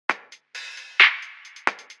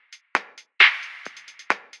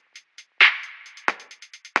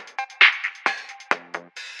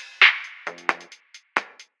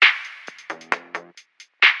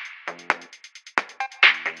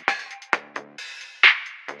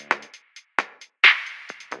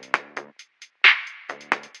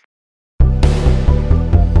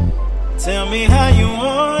me how you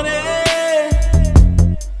want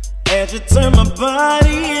it, as you turn my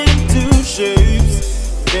body into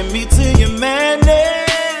shapes. Bend me to your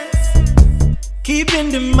madness, keep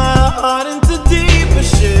bending my heart into deeper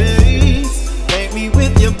shades. Make me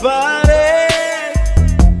with your body,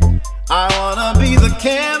 I wanna be the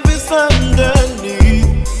canvas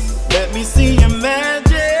underneath. Let me see your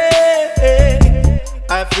magic,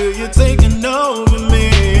 I feel you taking over me.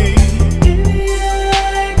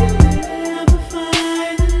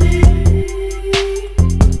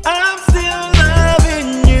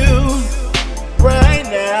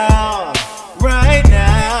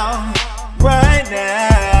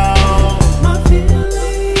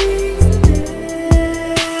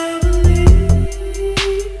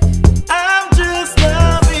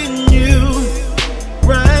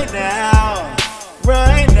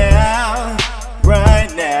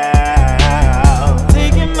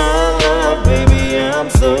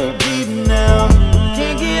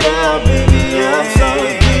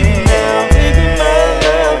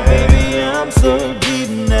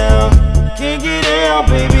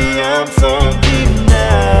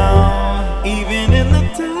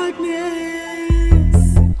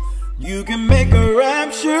 You can make a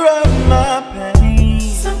rapture of my pain.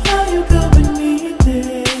 Somehow you go beneath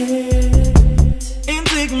it and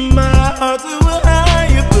take my heart to a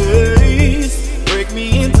higher place. Break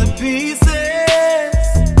me into pieces.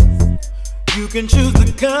 You can choose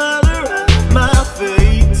the color of my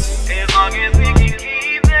fate. As long as we can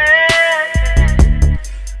keep it,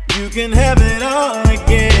 you can have it all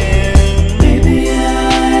again.